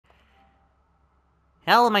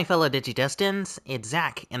Hello my fellow Digidestins, it's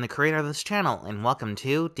Zack, and the creator of this channel, and welcome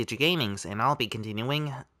to Digigamings, and I'll be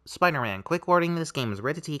continuing Spider-Man. Quick warning, this game is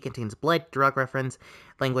rated T, contains blood, drug reference,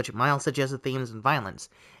 language, mild suggested themes, and violence.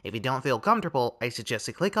 If you don't feel comfortable, I suggest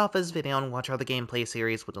you click off this video and watch other gameplay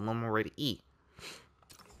series with a little more rated E.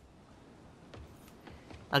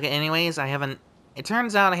 Okay, anyways, it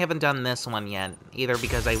turns out I haven't done this one yet, either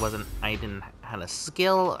because I didn't have a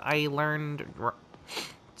skill I learned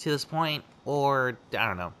to this point, or, I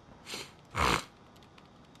don't know.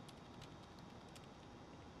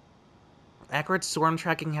 Accurate storm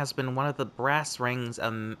tracking has been one of the brass rings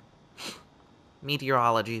of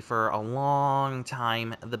meteorology for a long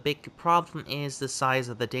time. The big problem is the size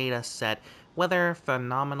of the data set. Weather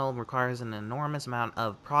phenomenon requires an enormous amount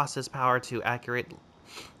of process power to accurately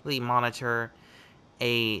monitor.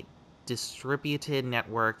 A distributed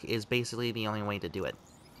network is basically the only way to do it.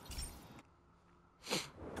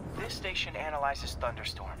 This station analyzes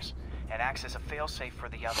thunderstorms and acts as a failsafe for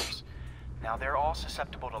the others. Now, they're all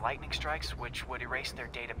susceptible to lightning strikes, which would erase their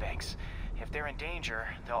databanks. If they're in danger,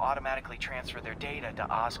 they'll automatically transfer their data to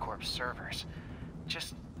Oscorp's servers.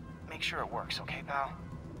 Just make sure it works, okay, pal?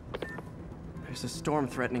 There's a storm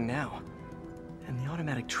threatening now, and the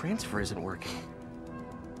automatic transfer isn't working.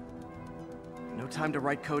 No time to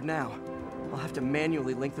write code now. I'll have to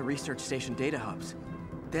manually link the research station data hubs.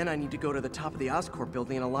 Then I need to go to the top of the Oscorp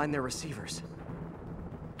building and align their receivers.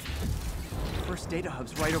 First data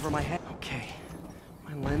hub's right over my head. Okay.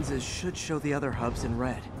 My lenses should show the other hubs in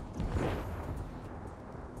red.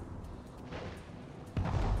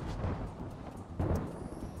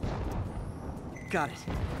 Got it.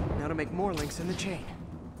 Now to make more links in the chain.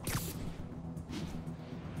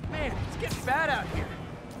 Man, it's getting bad out here.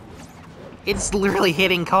 It's literally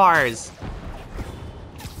hitting cars.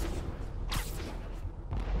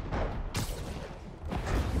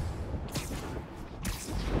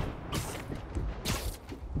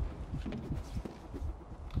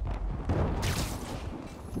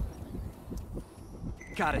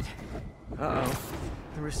 Got it. Uh-oh.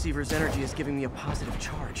 The receiver's energy is giving me a positive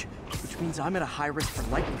charge, which means I'm at a high risk for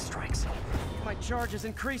lightning strikes. My charge is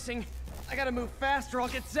increasing. I gotta move fast or I'll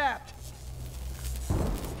get zapped.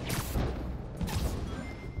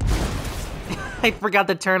 I forgot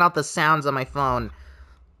to turn off the sounds on my phone.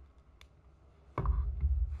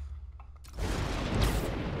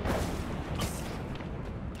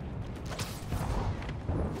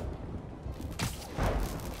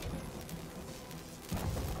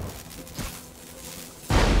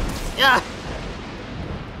 Yeah.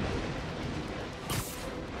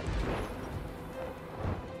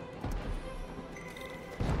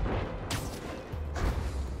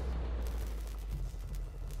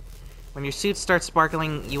 When your suit starts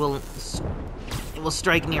sparkling, it will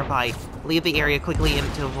strike nearby. Leave the area quickly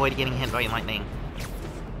and to avoid getting hit by lightning.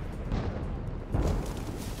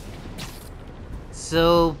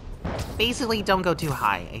 So, basically, don't go too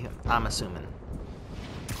high, I'm assuming.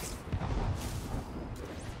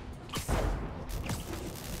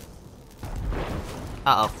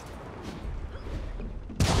 Uh-oh.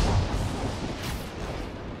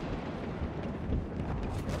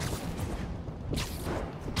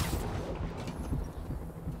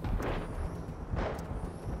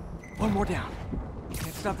 One more down.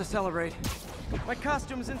 Can't stop to celebrate. My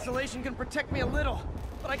costume's insulation can protect me a little,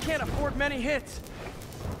 but I can't afford many hits.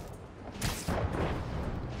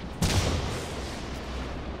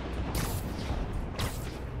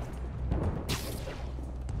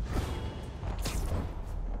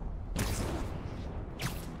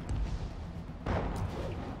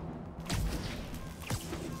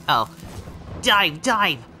 Oh. Dive!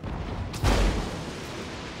 Dive!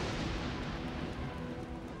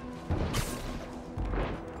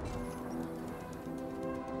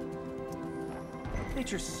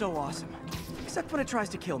 Nature's so awesome, except when it tries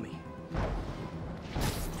to kill me.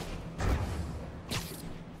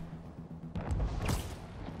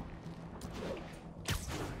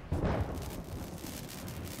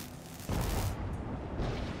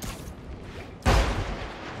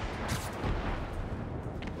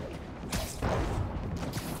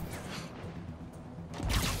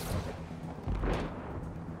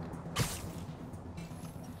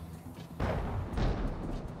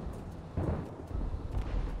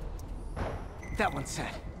 That one's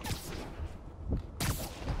set.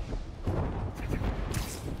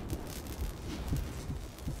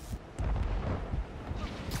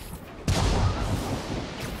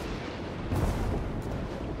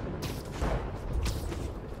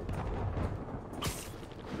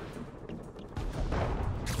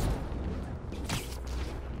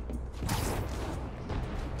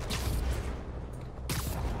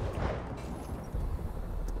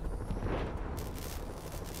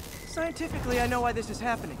 Scientifically, I know why this is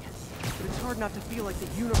happening, but it's hard not to feel like the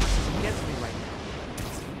universe is against me right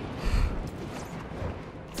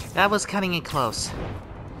now. That was cutting it close.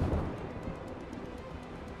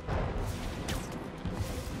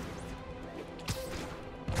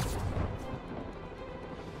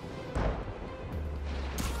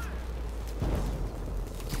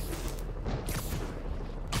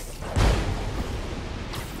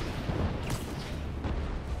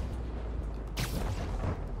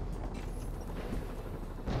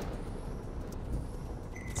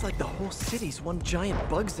 It's like the whole city's one giant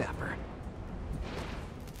bug zapper.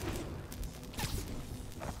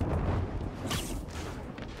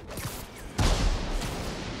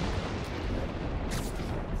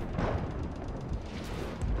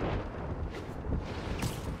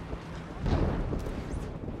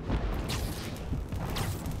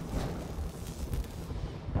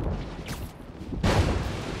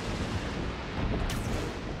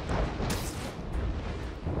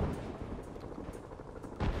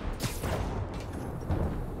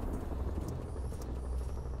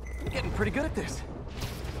 Getting pretty good at this.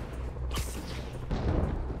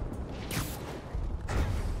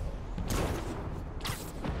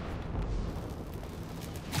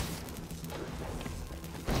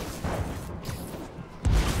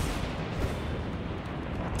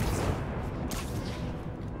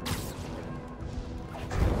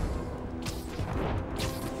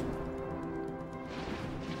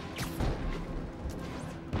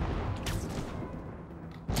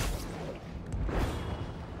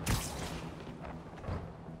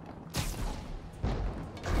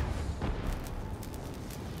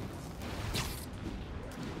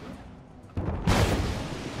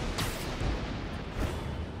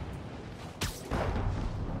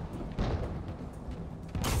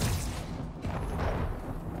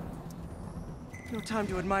 No time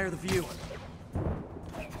to admire the view.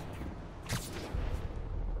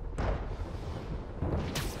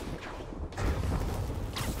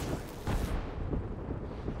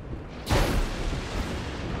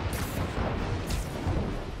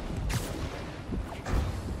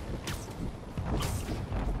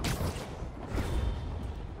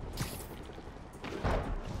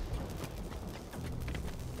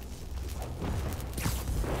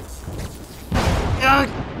 Ugh!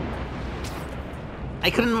 I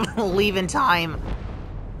couldn't leave in time.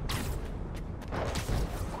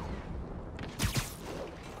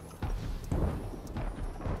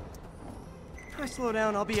 If I slow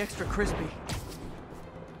down, I'll be extra crispy.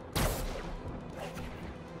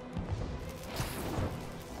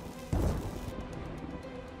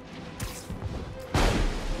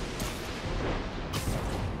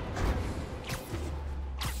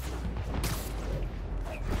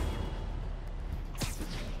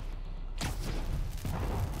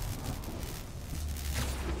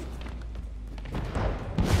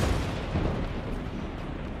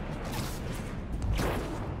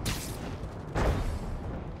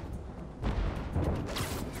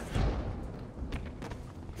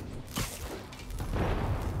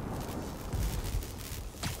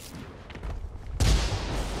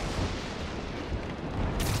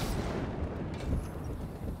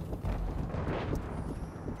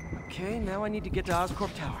 Okay, now I need to get to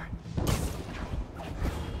Oscorp Tower.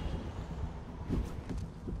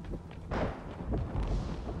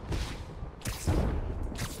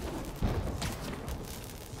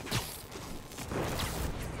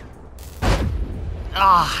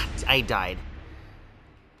 Ah, I died.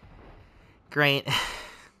 Great.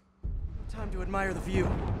 Time to admire the view.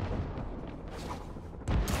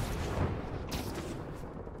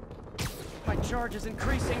 My charge is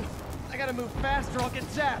increasing. I gotta move fast or I'll get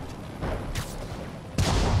zapped.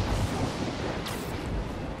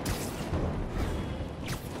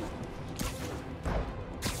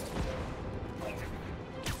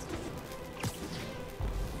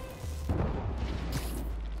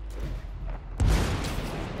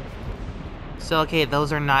 So, okay,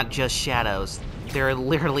 those are not just shadows. They're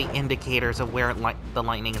literally indicators of where the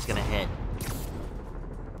lightning is gonna hit.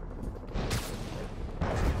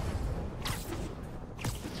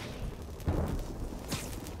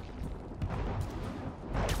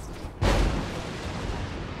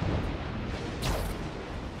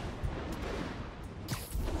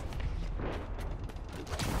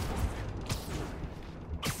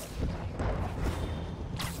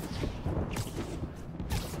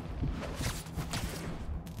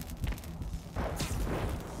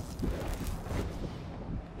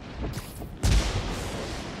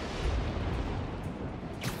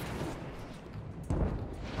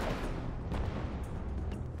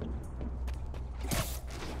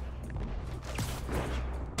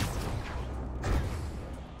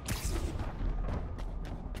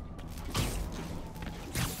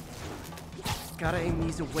 Gotta aim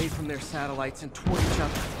these away from their satellites and toward each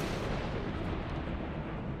other.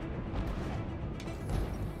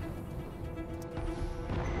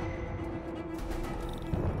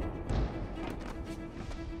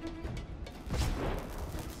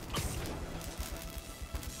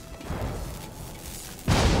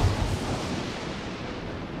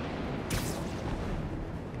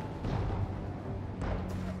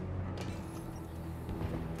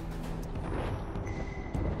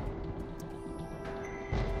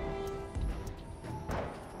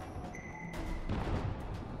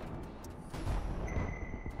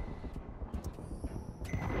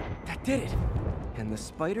 Did it! And the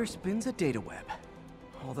spider spins a data web.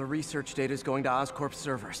 All the research data is going to Oscorp's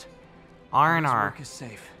servers. R&R. This work is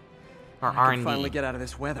safe. Or I can R&D. finally get out of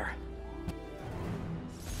this weather.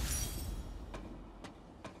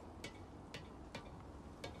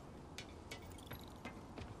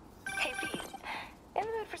 Hey Pete, in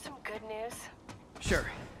the mood for some good news? Sure.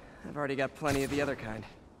 I've already got plenty of the other kind.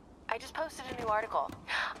 I just posted a new article.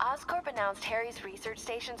 Oscorp announced Harry's research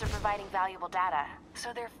stations are providing valuable data,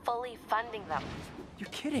 so they're fully funding them. You're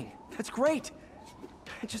kidding. That's great.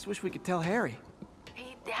 I just wish we could tell Harry.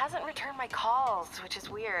 He hasn't returned my calls, which is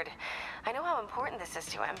weird. I know how important this is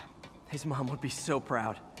to him. His mom would be so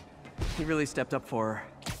proud. He really stepped up for her.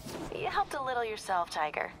 You helped a little yourself,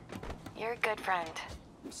 Tiger. You're a good friend.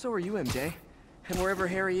 So are you, MJ. And wherever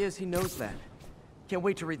Harry is, he knows that. Can't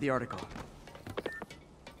wait to read the article.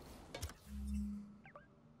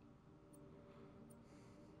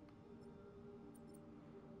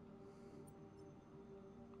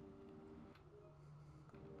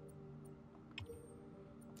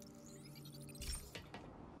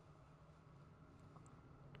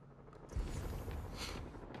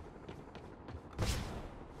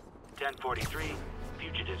 (10:43),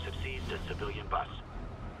 fugitives have seized a civilian bus.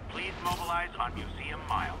 Please mobilize on Museum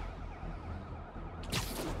Mile.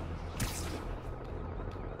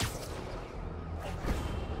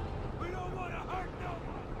 We don't want to hurt no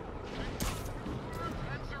one!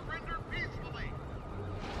 And surrender peacefully!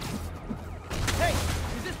 Hey!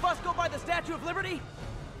 Does this bus go by the Statue of Liberty?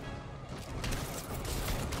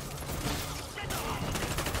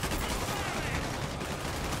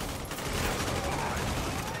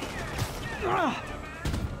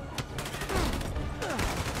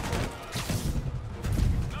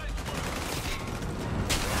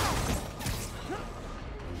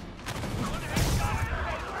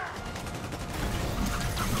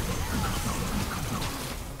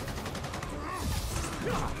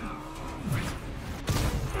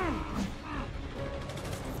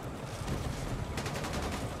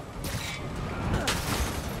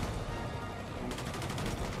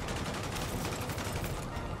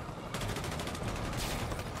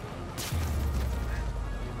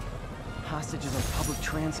 Hostages on public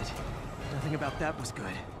transit. Nothing about that was good.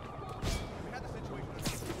 We had the situation.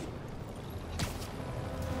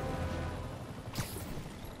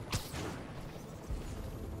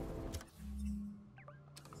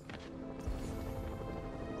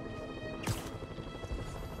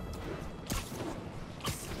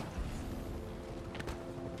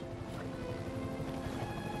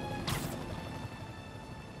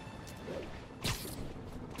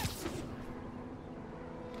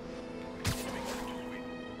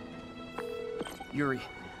 Yuri,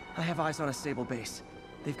 I have eyes on a stable base.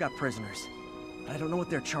 They've got prisoners. But I don't know what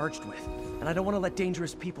they're charged with. And I don't want to let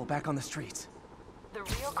dangerous people back on the streets. The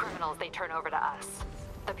real criminals they turn over to us.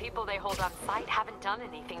 The people they hold on site haven't done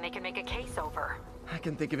anything they can make a case over. I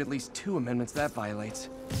can think of at least 2 amendments that violates.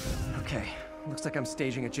 Okay, looks like I'm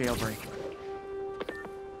staging a jailbreak.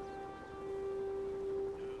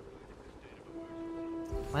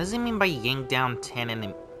 What does he mean by yank down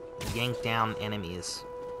enemies?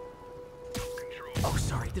 Oh,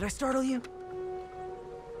 sorry, did I startle you?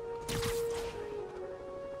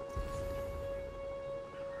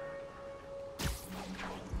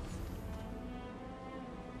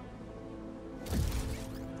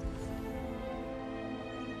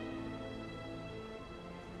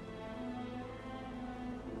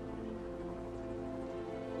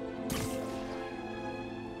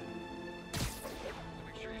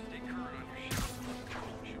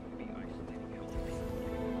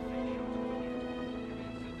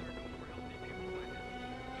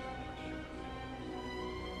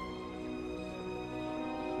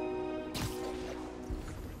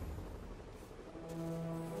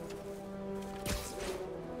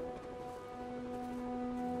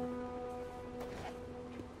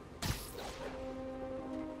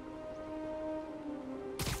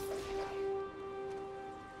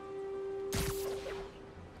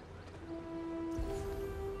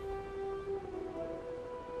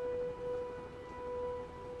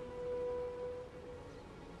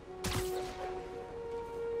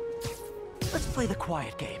 Let's play the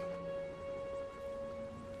quiet game.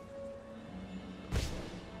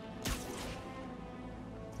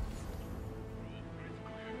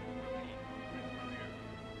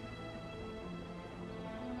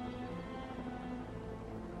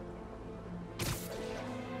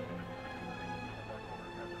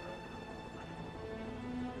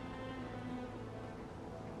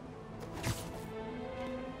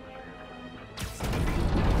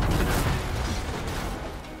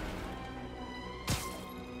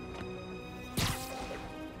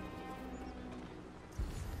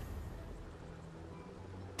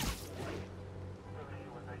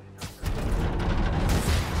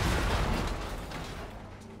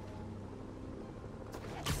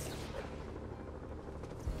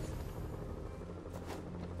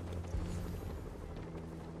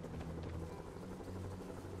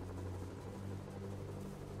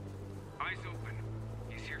 Eyes open.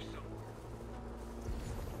 He's here somewhere.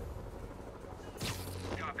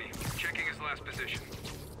 Copy. Checking his last position.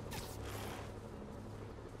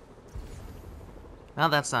 Well,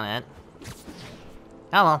 that's not it.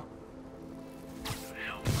 Oh well.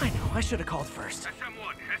 I know, I should have called first.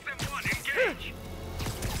 SM1, engage!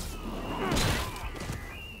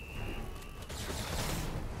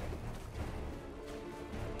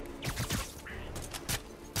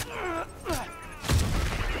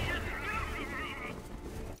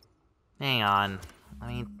 Hang on. Let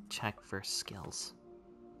me check for skills.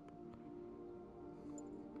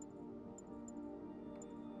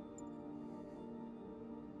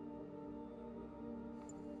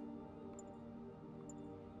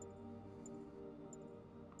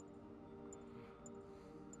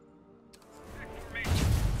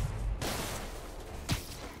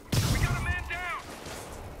 We got a man down!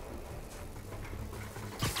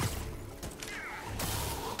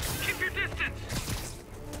 Keep your distance!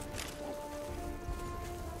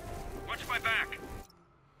 Watch my back!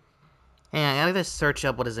 Hang on, I gotta search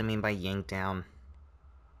up what does it mean by yank down.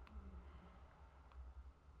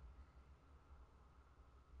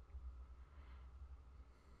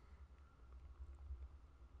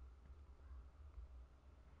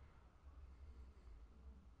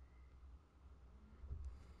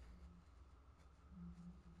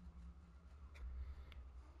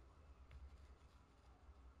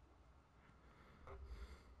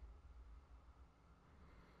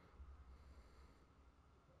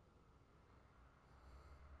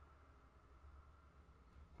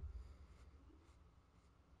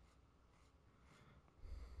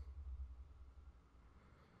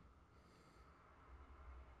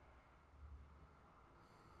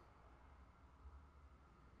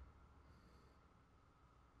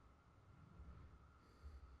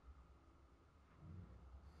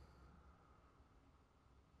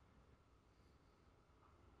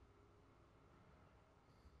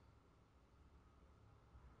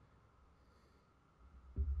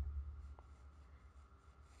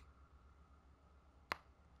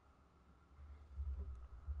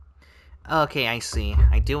 Okay, I see.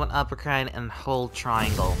 I do an uppercut and hold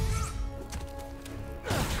triangle.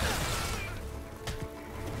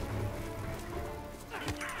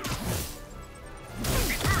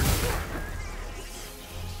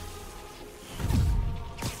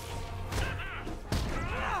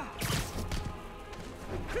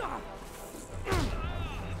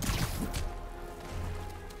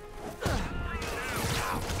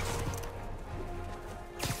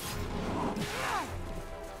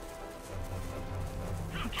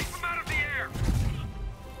 Keep him out of the air!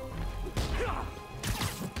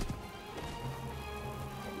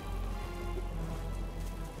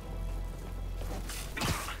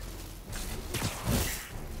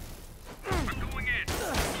 I'm going in!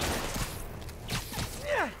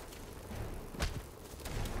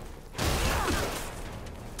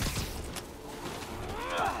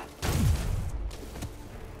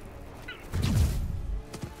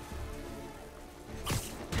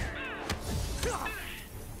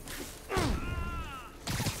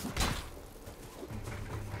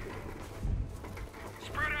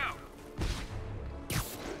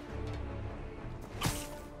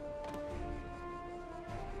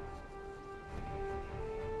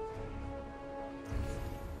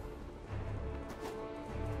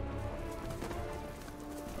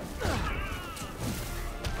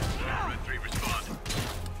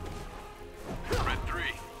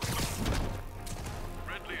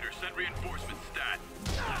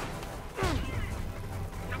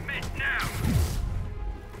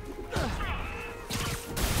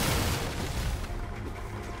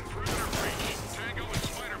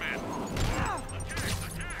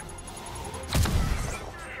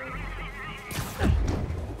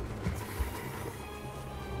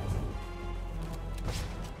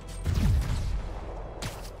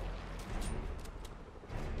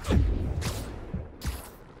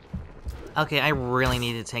 Okay, I really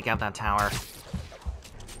need to take out that tower.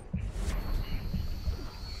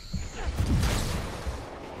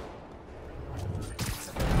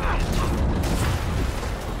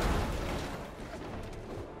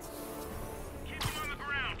 Keep him on the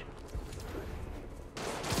ground.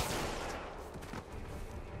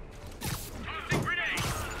 Tossing grenade.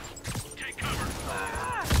 Take cover.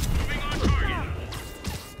 Moving on target.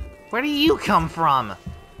 Where do you come from?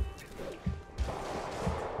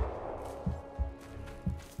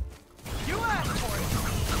 You asked for it!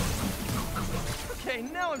 Okay,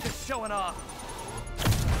 now I'm just showing off.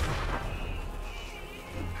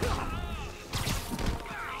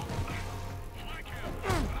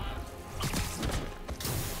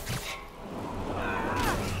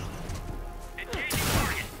 Engaging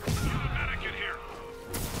target. Medic in here.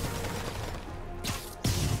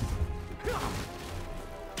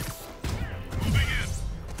 Moving in.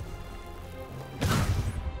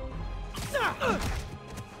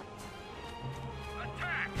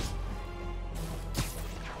 Attack.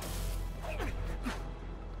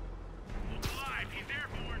 Alive, he's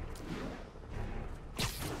airborne.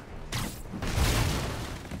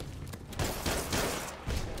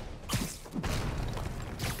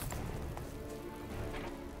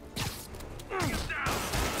 He's down.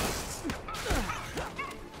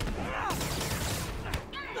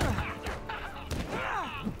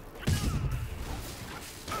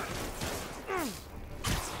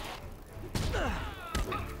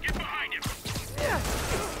 Get behind him.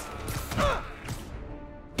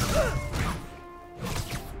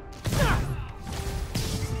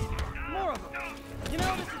 More of them. You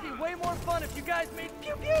know, this would be way more fun if you guys made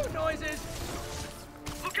pew-pew noises.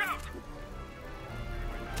 Look out!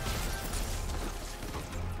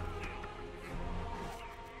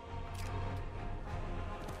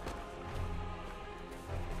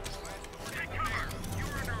 Take cover! You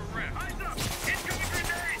are under arrest! Eyes up! Incoming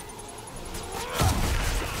grenade!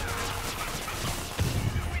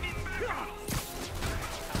 We need backup!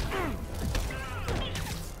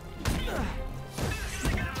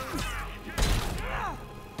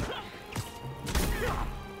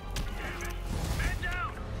 Man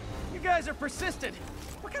down! You guys are persistent.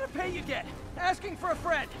 What kind of pay you get? Asking for a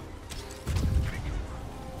friend.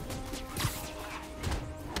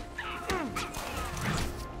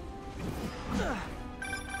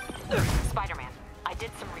 Spider-Man, I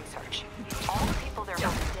did some research. All the people they're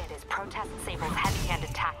hoping did is protest Sable's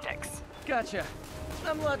heavy-handed tactics. Gotcha.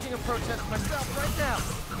 I'm lodging a protest myself right now.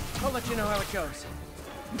 I'll let you know how it goes.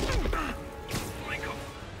 Michael!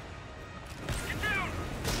 Get down!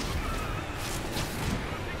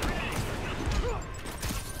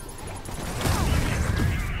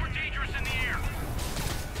 More dangerous in the air!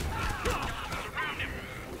 Surround him!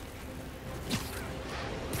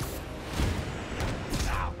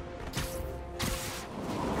 Stop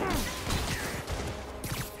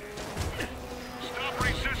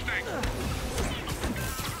resisting!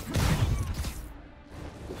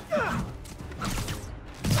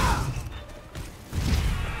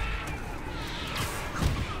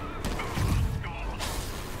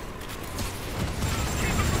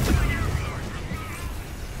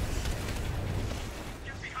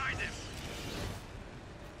 Get behind him!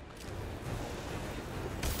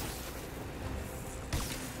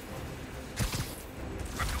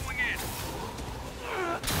 I'm going in!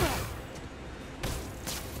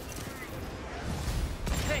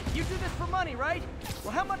 Hey, you do this for money, right?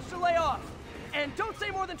 Well, how much to lay off? And don't say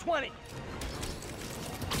more than 20.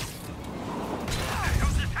 How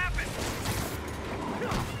this happen?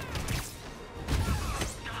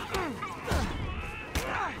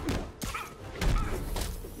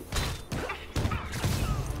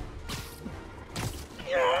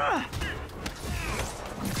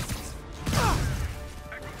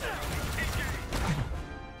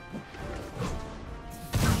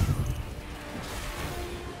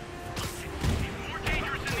 More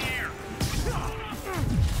dangerous in the air!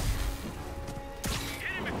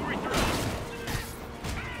 Hit him before he throws!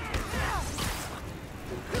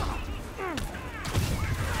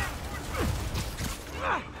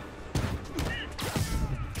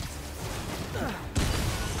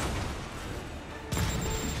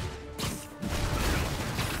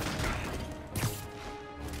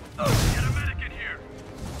 Get a medic in here!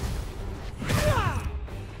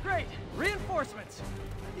 Great, reinforcements.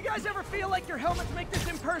 You guys ever feel like your helmets make this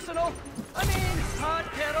impersonal? I mean,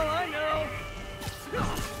 hot kettle, I know.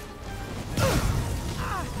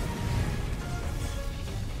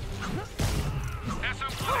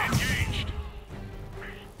 SM-1 engaged!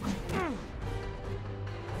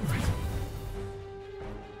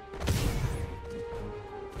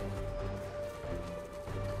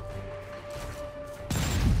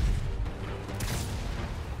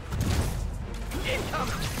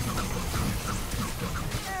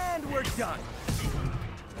 gun.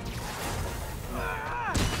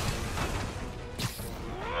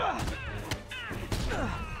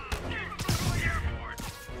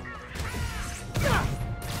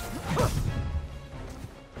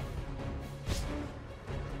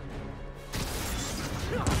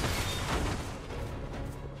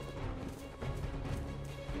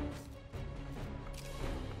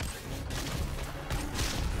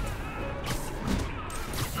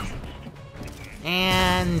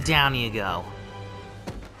 And down you go.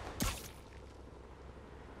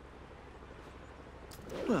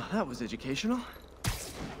 Well, that was educational.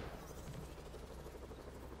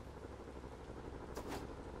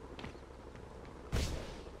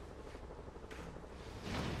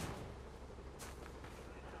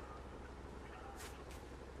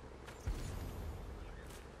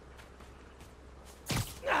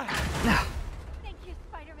 Thank you,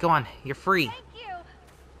 Spider-Man. Go on, you're free. Thank you.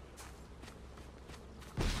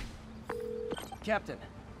 Captain,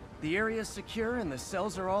 the area's secure and the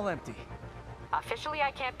cells are all empty. Officially, I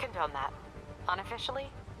can't condone that. Unofficially,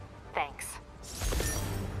 thanks.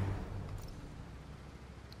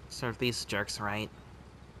 Serve these jerks right.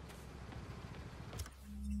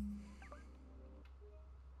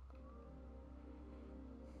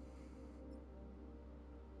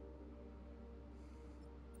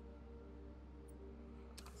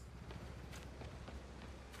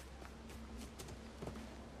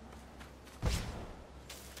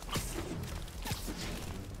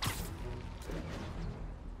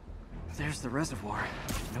 There's the reservoir.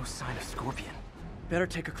 No sign of Scorpion. Better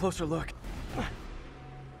take a closer look.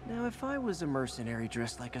 Now, if I was a mercenary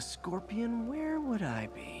dressed like a Scorpion, where would I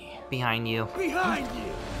be? Behind you. Behind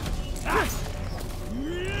you!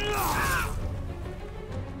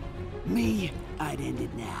 Me, I'd end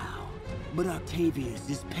it now. But Octavius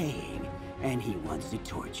is paying, and he wants to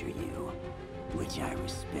torture you. Which I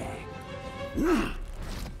respect.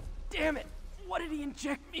 Damn it! What did he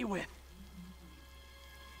inject me with?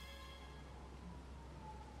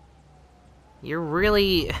 You're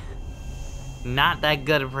really not that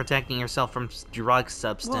good at protecting yourself from drug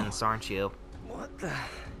substance, Whoa. aren't you? What the...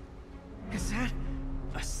 Is that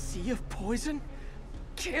a sea of poison?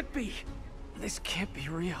 Can't be. This can't be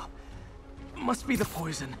real. Must be the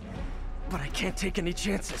poison. But I can't take any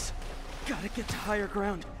chances. Gotta get to higher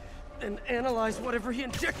ground and analyze whatever he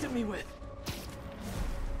injected me with.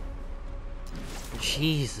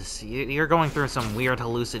 Jesus, you're going through some weird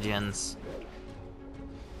hallucinogens.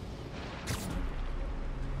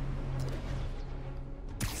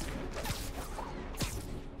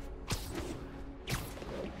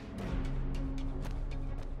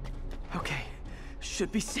 Okay,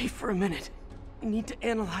 should be safe for a minute. Need to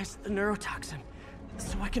analyze the neurotoxin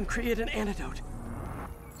so I can create an antidote.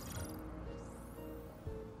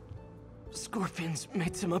 Scorpion's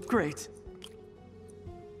made some upgrades.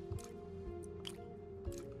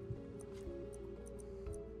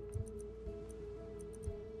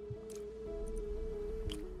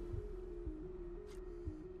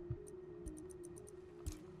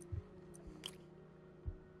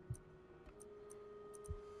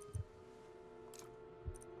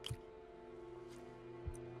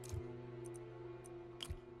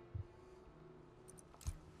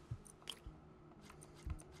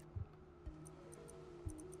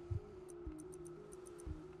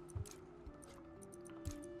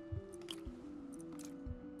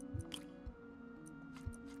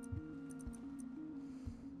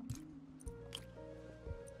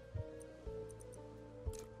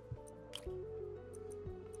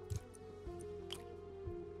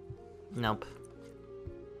 Nope.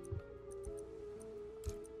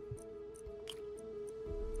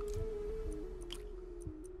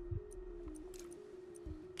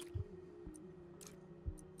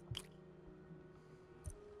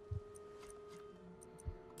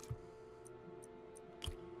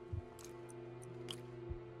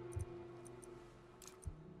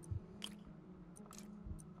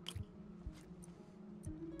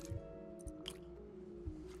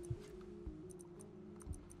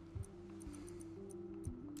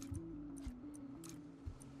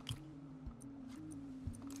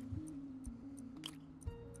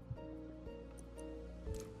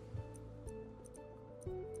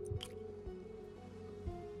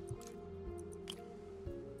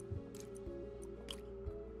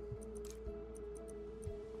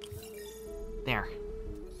 There.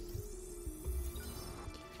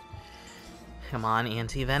 Come on,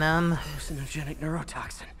 anti-venom. Hallucinogenic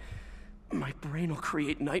neurotoxin. My brain will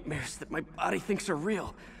create nightmares that my body thinks are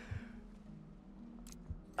real.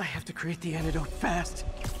 I have to create the antidote fast.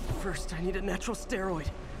 First, I need a natural steroid.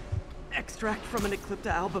 Extract from an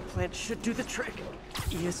Eclipta alba plant should do the trick.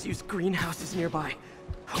 ESU's greenhouse is nearby.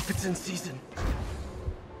 Hope it's in season.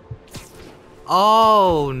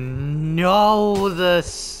 Oh no, the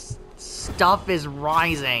stuff is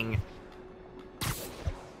rising.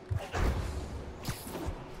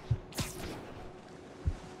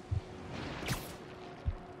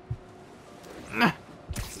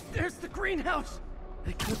 There's the greenhouse!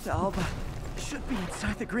 Eclipta alba should be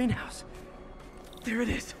inside the greenhouse. There it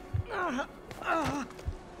is.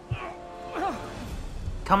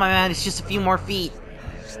 Come on, man, it's just a few more feet.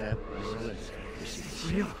 Is it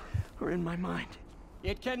real or in my mind?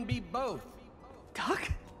 It can be both. Doc?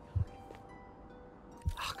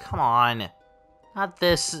 Oh, come on. Not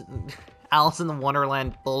this Alice in the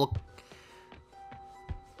Wonderland bull.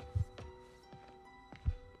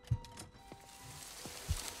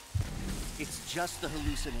 It's just the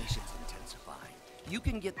hallucinations intensifying. You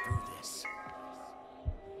can get through this.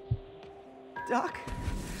 Doc?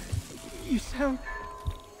 You sound...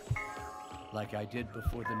 Like I did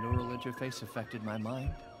before the neural interface affected my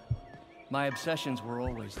mind. My obsessions were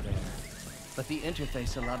always there, but the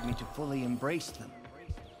interface allowed me to fully embrace them.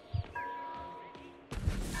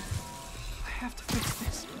 I have to fix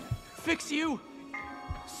this. Fix you!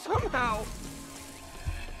 Somehow!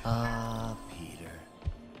 Peter.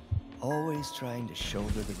 Always trying to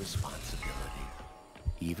shoulder the responsibility,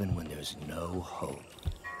 even when there's no hope.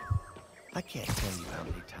 I can't tell you how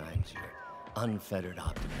many times your unfettered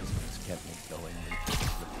optimism has kept me going when things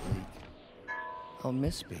look bleak. I'll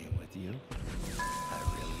miss being with you. I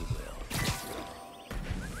really will.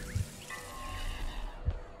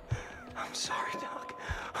 I'm sorry, Doc.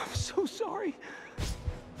 I'm so sorry.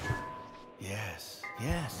 Yes,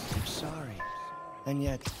 you're sorry. And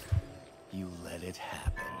yet, you let it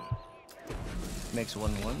happen. Makes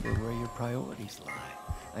one wonder where your priorities lie.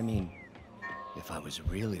 I mean, if I was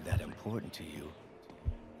really that important to you,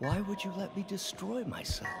 why would you let me destroy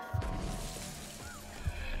myself?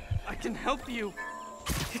 I can help you.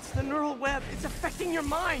 It's the neural web. It's affecting your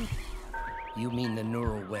mind. You mean the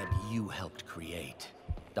neural web you helped create?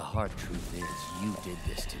 The hard truth is, you did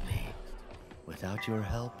this to me. Without your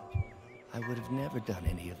help, I would have never done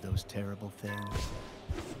any of those terrible things.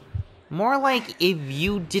 More like if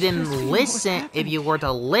you didn't listen, if you were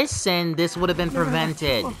to listen, this would have been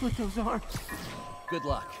prevented. With those arms. Good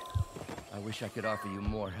luck. I wish I could offer you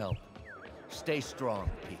more help. Stay strong,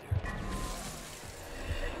 Peter.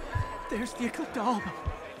 There's the Eclipta alba.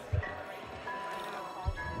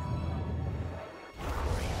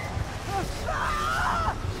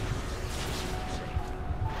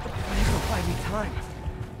 The plan will buy me time,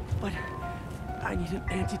 but I need an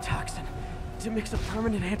antitoxin to mix a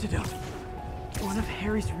permanent antidote. One of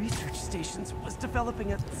Harry's research stations was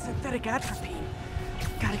developing a synthetic atropine.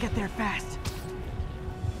 Gotta get there fast.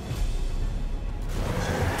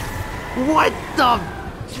 What the?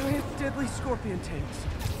 Giant deadly scorpion tanks.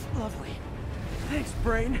 Lovely. Thanks,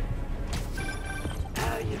 brain.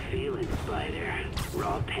 How you feeling, Spider?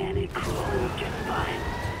 Raw panic crawling just fine.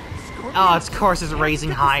 Scorpion? Oh, its course is raising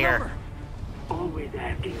Get this higher. number. Always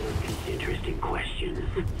asking those interesting questions.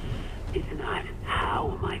 It's not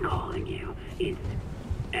how am I calling you, it's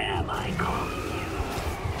am I calling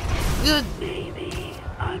you? Good. Maybe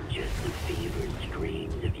I'm just the fevered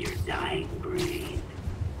screams of your dying brain.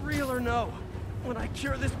 Real or no, when I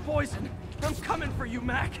cure this poison, I'm coming for you,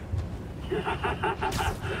 Mac.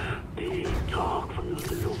 Big talk from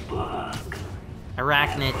the little bug.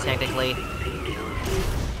 Arachnid, technically. Pink elephant.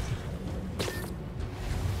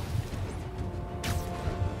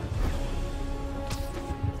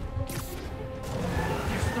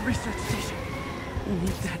 There's the research station. We need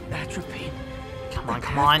that atropine. Come on, I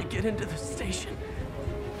come have on. to get into the station.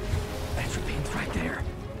 Atropine's right there.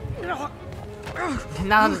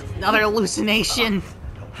 Another hallucination.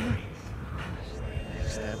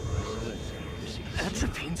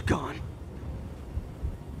 Atropine's gone.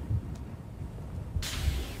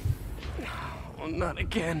 Oh, not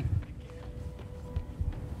again.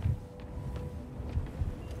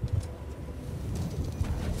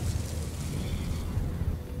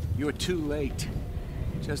 You're too late.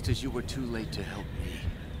 Just as you were too late to help me.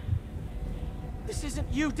 This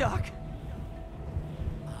isn't you, Doc.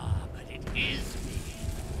 But it is me.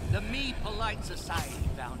 The me polite society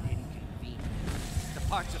found inconvenient. The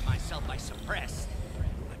parts of myself I suppressed.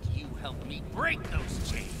 But you helped me break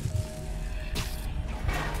those chains.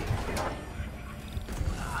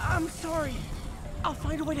 I'm sorry. I'll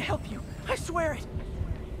find a way to help you. I swear it.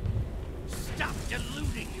 Stop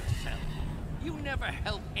deluding yourself. You never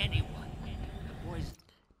help anyone. The boys...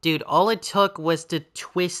 Dude, all it took was to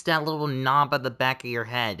twist that little knob at the back of your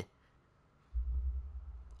head.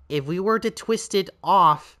 if we were to twist it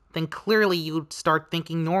off, then clearly you'd start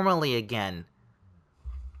thinking normally again.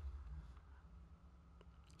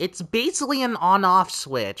 It's basically an on-off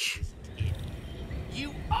switch.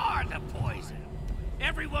 You are the poison.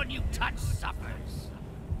 Everyone you touch suffers.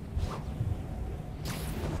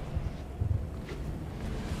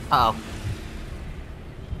 Uh-oh.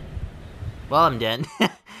 Well, I'm dead.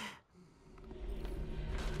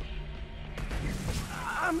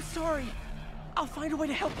 I'm sorry. I'll find a way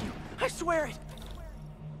to help you. I swear it.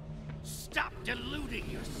 Stop deluding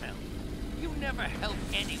yourself. You never help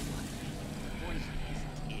anyone. Poison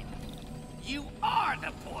isn't in you. You are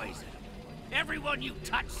the poison. Everyone you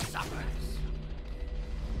touch suffers.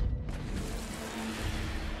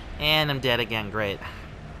 And I'm dead again, great.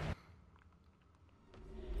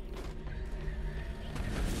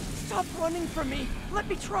 Stop running from me. Let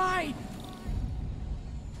me try.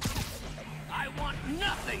 I want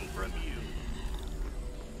nothing from you.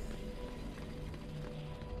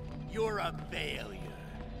 You're a failure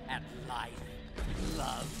at life,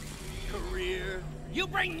 love, career. You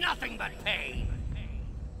bring nothing but pain.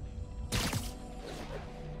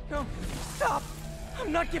 No, stop.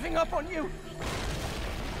 I'm not giving up on you.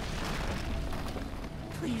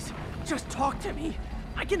 Please, just talk to me.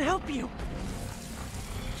 I can help you.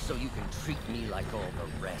 So you can treat me like all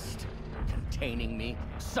the rest. Containing me,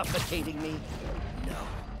 suffocating me. No,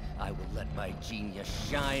 I will let my genius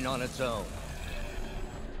shine on its own.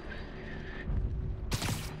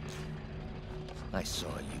 I saw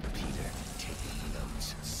you, Peter, taking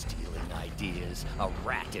notes, stealing ideas, a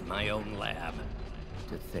rat in my own lab.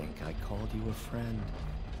 To think I called you a friend.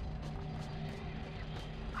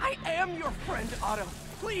 I am your friend, Otto.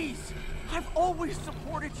 Please. I've always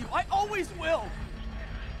supported you. I always will.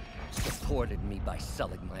 Supported me by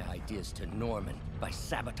selling my ideas to Norman, by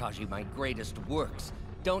sabotaging my greatest works.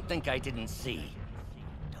 Don't think I didn't see.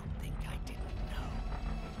 Don't think I didn't know.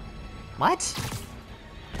 What?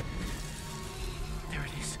 There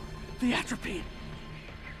it is. The atropine.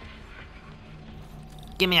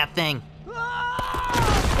 Give me that thing.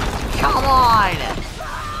 Come on!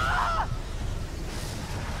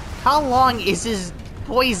 How long is his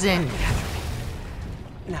poison?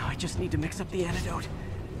 Now I just need to mix up the antidote.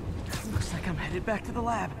 Looks like I'm headed back to the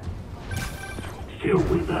lab. Still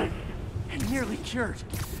with us? And nearly cured.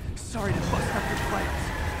 Sorry to bust up your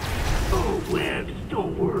plans. Oh, Webs,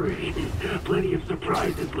 don't worry. Plenty of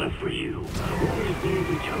surprises left for you. We'll see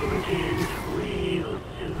each other again real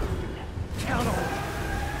soon. Count on it.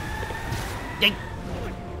 Yay.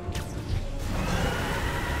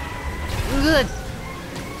 Good.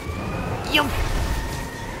 Yum.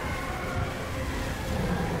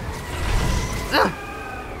 Ugh.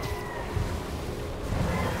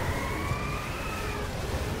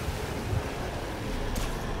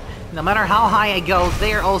 No matter how high I go,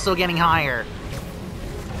 they're also getting higher.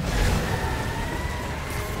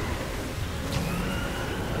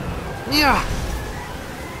 Yeah.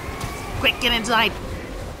 Quick, get inside.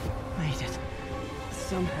 Made it.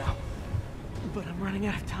 Somehow. But I'm running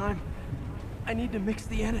out of time. I need to mix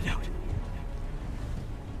the antidote.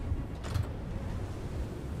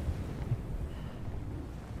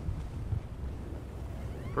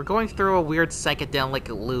 We're going through a weird psychedelic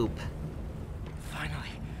loop. Finally,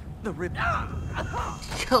 the rib.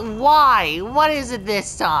 Why? What is it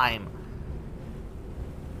this time?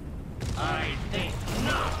 I think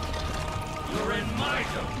not. You're in my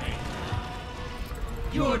domain.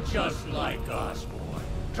 You're just like Osborn,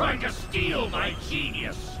 trying to steal my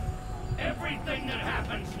genius. Everything that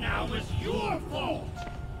happens now is your fault.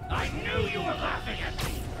 I knew you were laughing at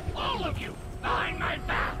me. All of you, behind my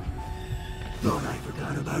back. Thought I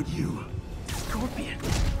forgot about you. Scorpion,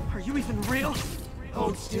 are you even real?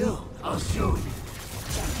 Hold still. I'll show you.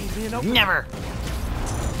 Gave me an open- Never.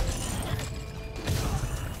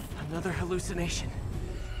 Another hallucination.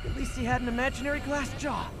 At least he had an imaginary glass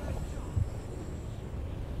jaw.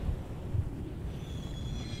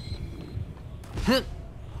 Huh.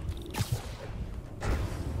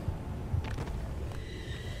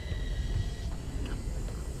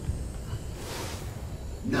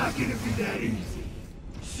 Not gonna be that easy.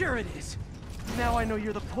 Sure it is. Now I know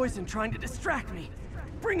you're the poison trying to distract me.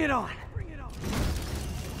 Bring it on.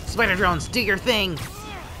 Spider drones, do your thing.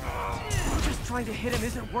 Just trying to hit him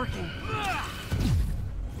isn't working.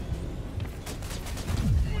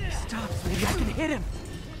 When he stops, maybe I can hit him.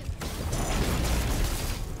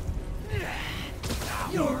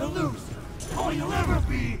 You're a loser. All you'll ever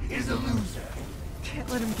be is a loser. Can't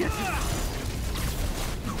let him get me.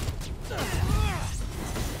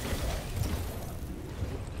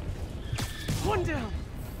 One down.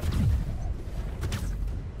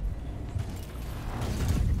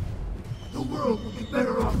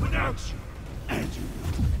 hurts you, and you know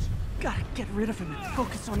it. Gotta get rid of him and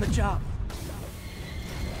focus on the job.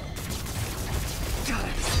 Got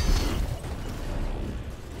it.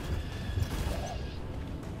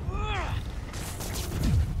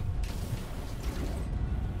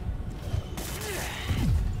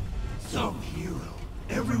 Some hero.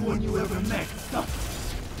 Everyone you ever met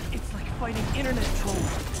suffers. It's like fighting internet trolls.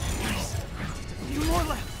 Nice. A few more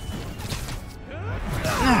left.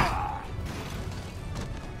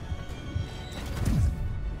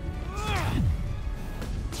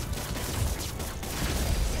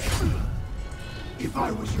 If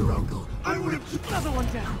I was your uncle, I would have... Another one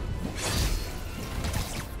down.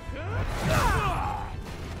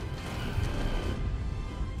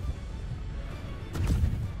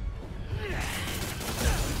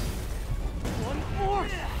 One more.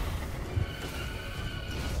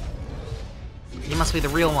 You must be the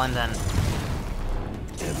real one then. Ever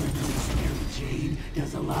notice Mary Jane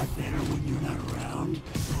does a lot better when you're not around?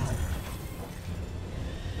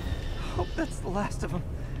 Hope that's the last of them.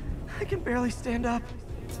 I can barely stand up.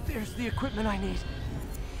 There's the equipment I need.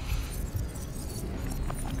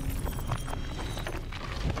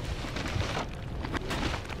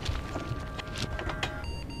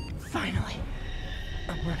 Finally.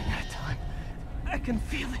 I'm running out of time. I can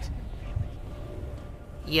feel it.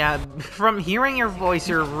 Yeah, from hearing your voice,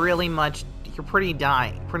 you're pretty much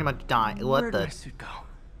dying. What Where did the? my suit go?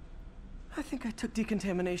 I think I took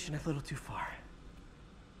decontamination a little too far.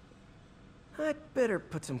 I'd better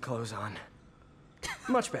put some clothes on.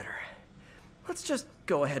 Much better. Let's just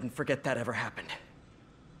go ahead and forget that ever happened.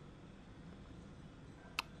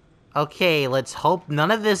 Okay, let's hope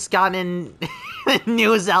none of this got in the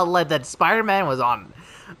news outlet that Spider-Man was on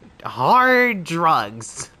hard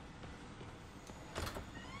drugs.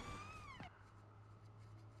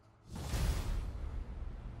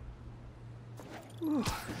 Ooh,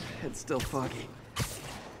 head's still foggy.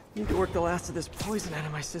 Need to work the last of this poison out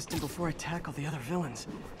of my system before I tackle the other villains.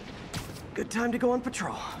 Good time to go on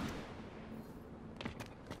patrol.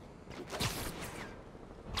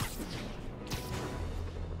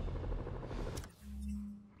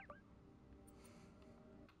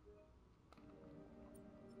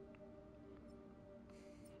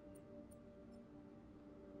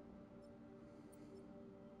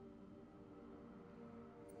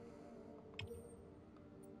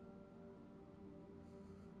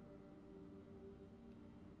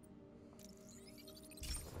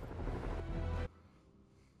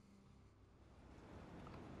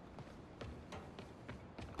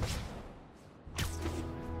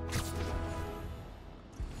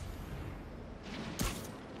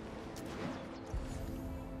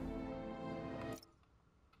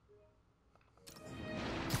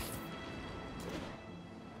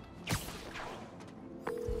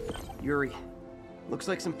 Yuri, looks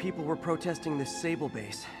like some people were protesting this Sable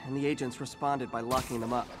base, and the agents responded by locking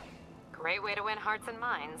them up. Great way to win hearts and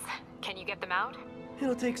minds. Can you get them out?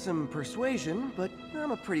 It'll take some persuasion, but I'm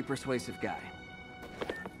a pretty persuasive guy.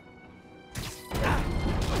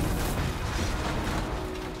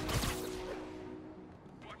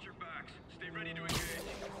 Watch your backs. Stay ready to engage.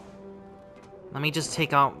 Let me just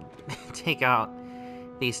take out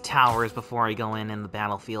these towers before I go in the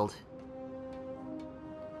battlefield.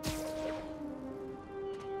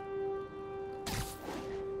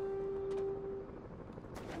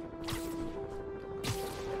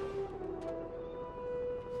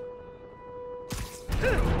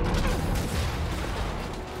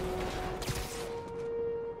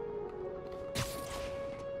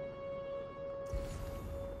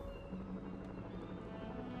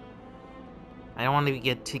 I don't want to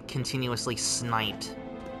get continuously sniped.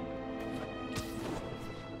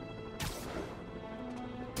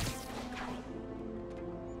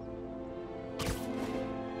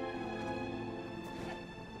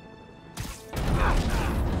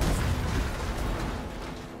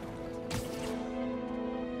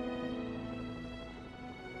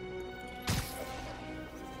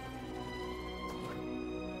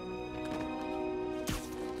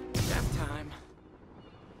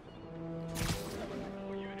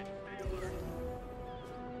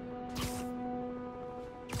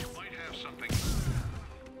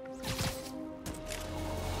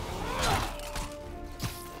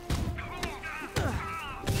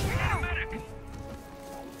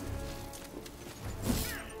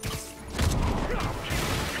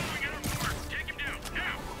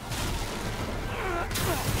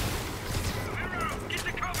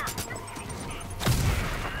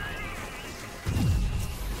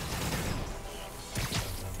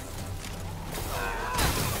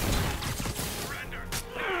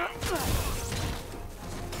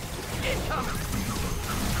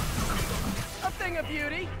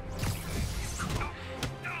 beauty.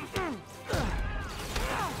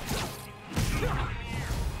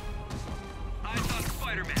 Eyes on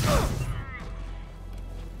Spider-Man.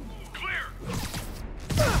 Clear.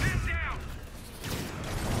 Man down.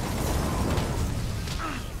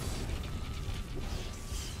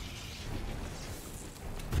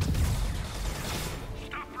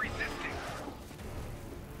 Stop resisting.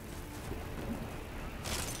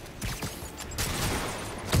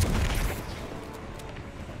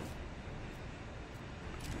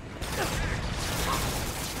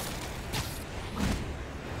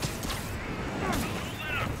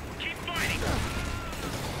 Keep fighting.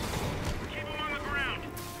 Keep him on the ground.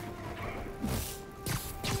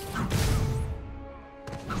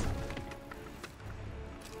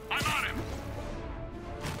 I'm on him.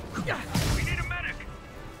 We need a medic.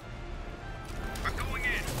 I'm going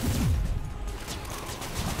in.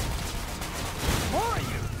 More of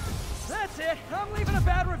you. That's it. I'm leaving a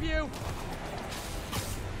bad review.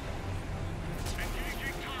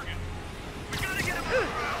 Engaging target. We gotta get him on the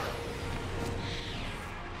ground.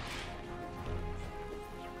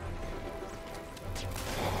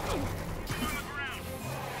 On the ground.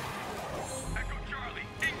 Echo Charlie,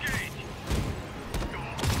 engage.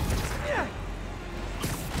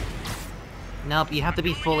 Nope, you have to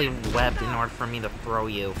be fully webbed in order for me to throw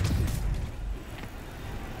you.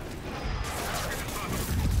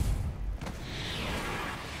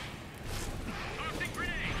 Tossing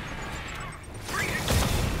grenade. Bring it.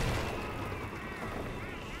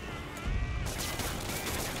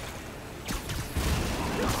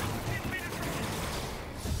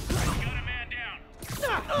 Got a man down.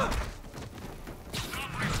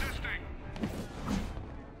 Stop resisting.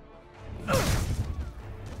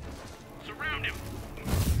 Surround him.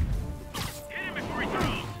 Hit him before he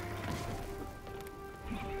throws.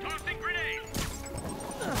 Tossing grenade.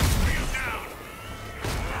 Bring him down.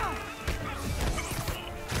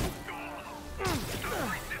 Stop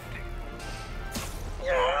resisting.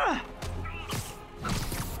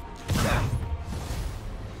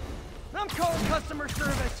 I'm calling customer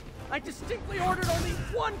service. I distinctly ordered only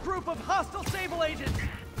one group of hostile Sable agents.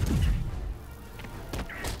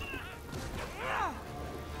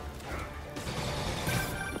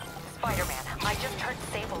 Spider-Man, I just heard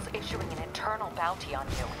Sable's issuing an internal bounty on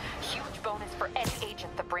you. Huge bonus for any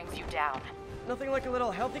agent that brings you down. Nothing like a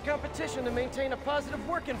little healthy competition to maintain a positive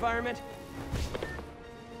work environment.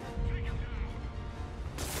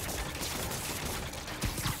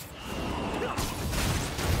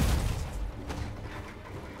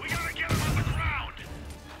 We gotta get him on the ground.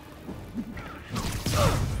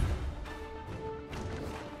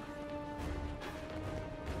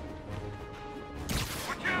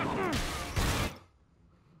 Watch out.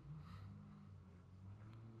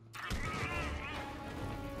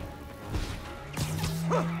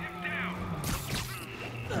 Him down.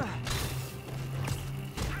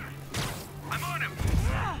 I'm on him.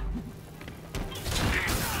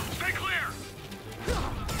 Stay clear.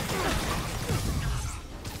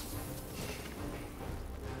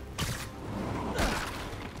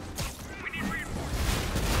 We need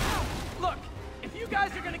reinforcements. Look, if you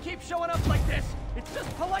guys are gonna keep showing up like this, it's just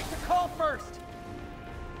polite to call first.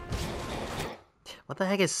 What the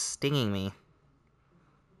heck is stinging me?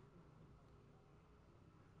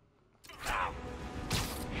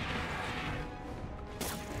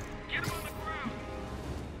 Get him on the ground.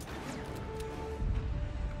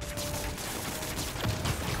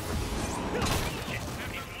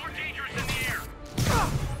 He's more dangerous in the air.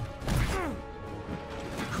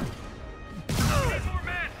 Need more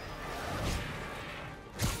men.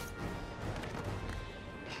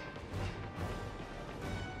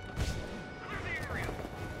 Clear the area.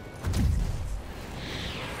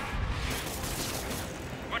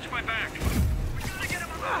 Watch my back. We gotta get him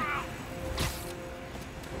on the ground.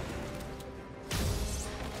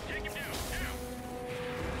 Take him down.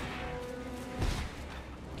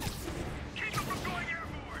 Keep him from going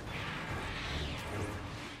airborne.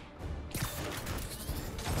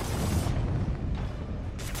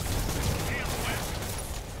 Hands west.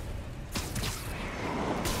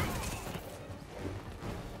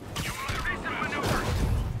 You want evasive maneuvers.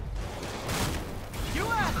 You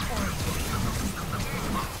asked for it.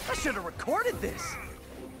 I should have recorded this.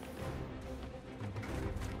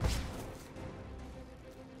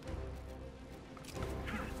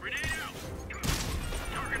 Grenade out.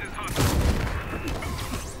 Target is hostile.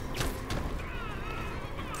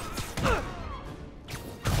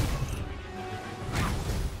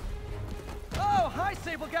 Oh, hi,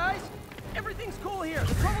 Sable guys. Everything's cool here.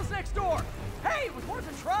 The trouble's next door. Hey, it was worth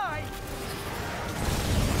a try.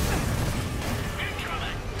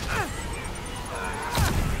 Incoming.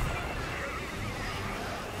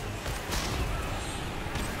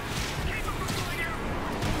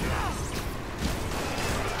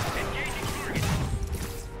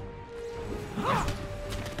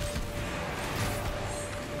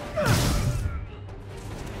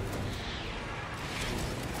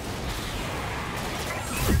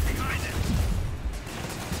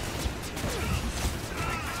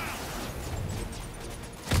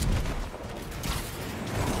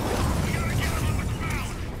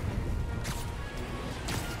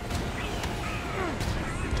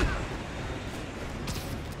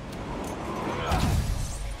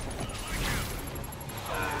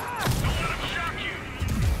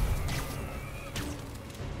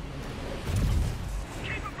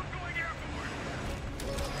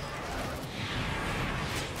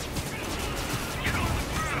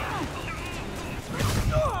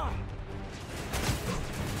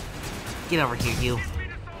 Get over here, you.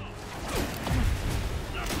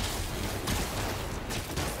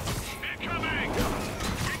 Incoming!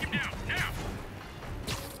 Take him down, now!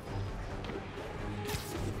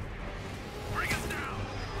 Bring us down!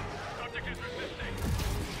 Subject is resisting.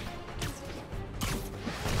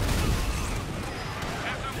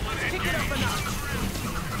 Kick it up a notch.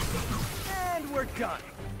 And we're done.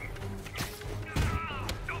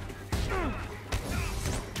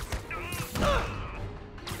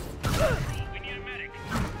 We need a medic.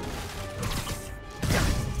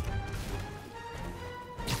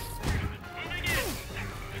 Moving in.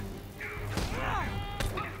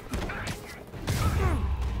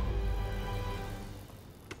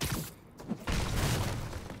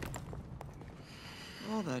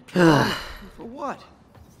 All that drama. For what?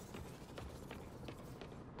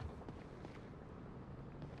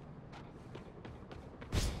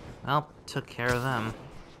 Well, took care of them.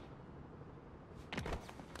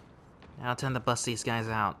 Now time to bust these guys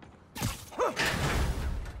out.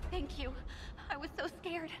 Thank you. I was so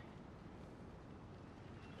scared.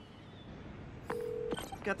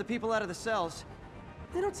 Got the people out of the cells.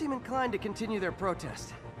 They don't seem inclined to continue their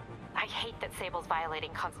protest. I hate that Sable's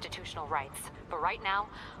violating constitutional rights, but right now,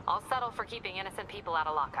 I'll settle for keeping innocent people out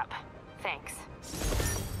of lockup. Thanks.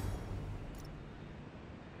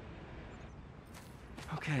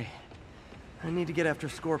 Okay. I need to get after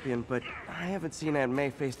Scorpion, but I haven't seen Aunt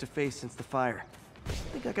May face to face since the fire. I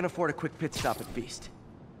think I can afford a quick pit stop at Feast.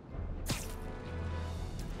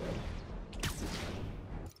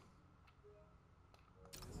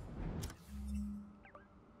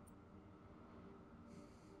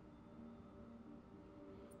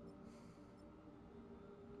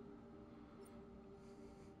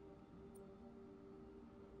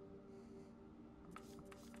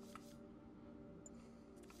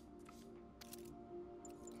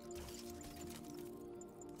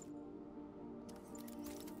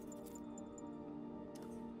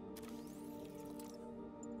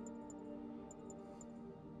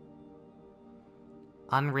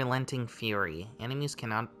 Unrelenting Fury. Enemies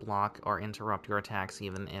cannot block or interrupt your attacks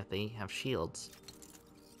even if they have shields.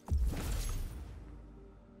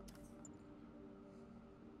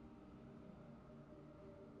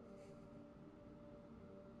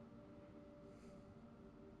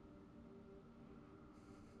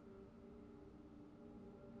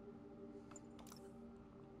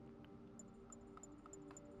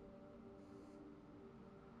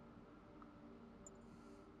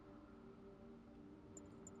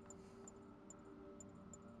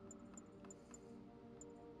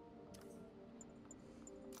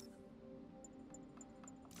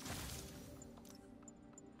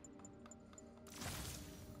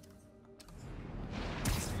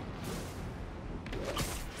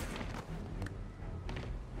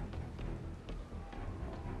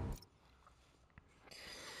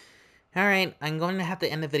 Alright, I'm going to have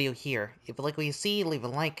to end the video here. If you like what you see, leave a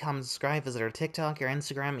like, comment, subscribe, visit our TikTok or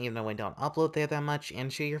Instagram, even though I don't upload there that much,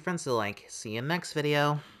 and share your friends to like. See you in the next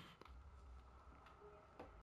video.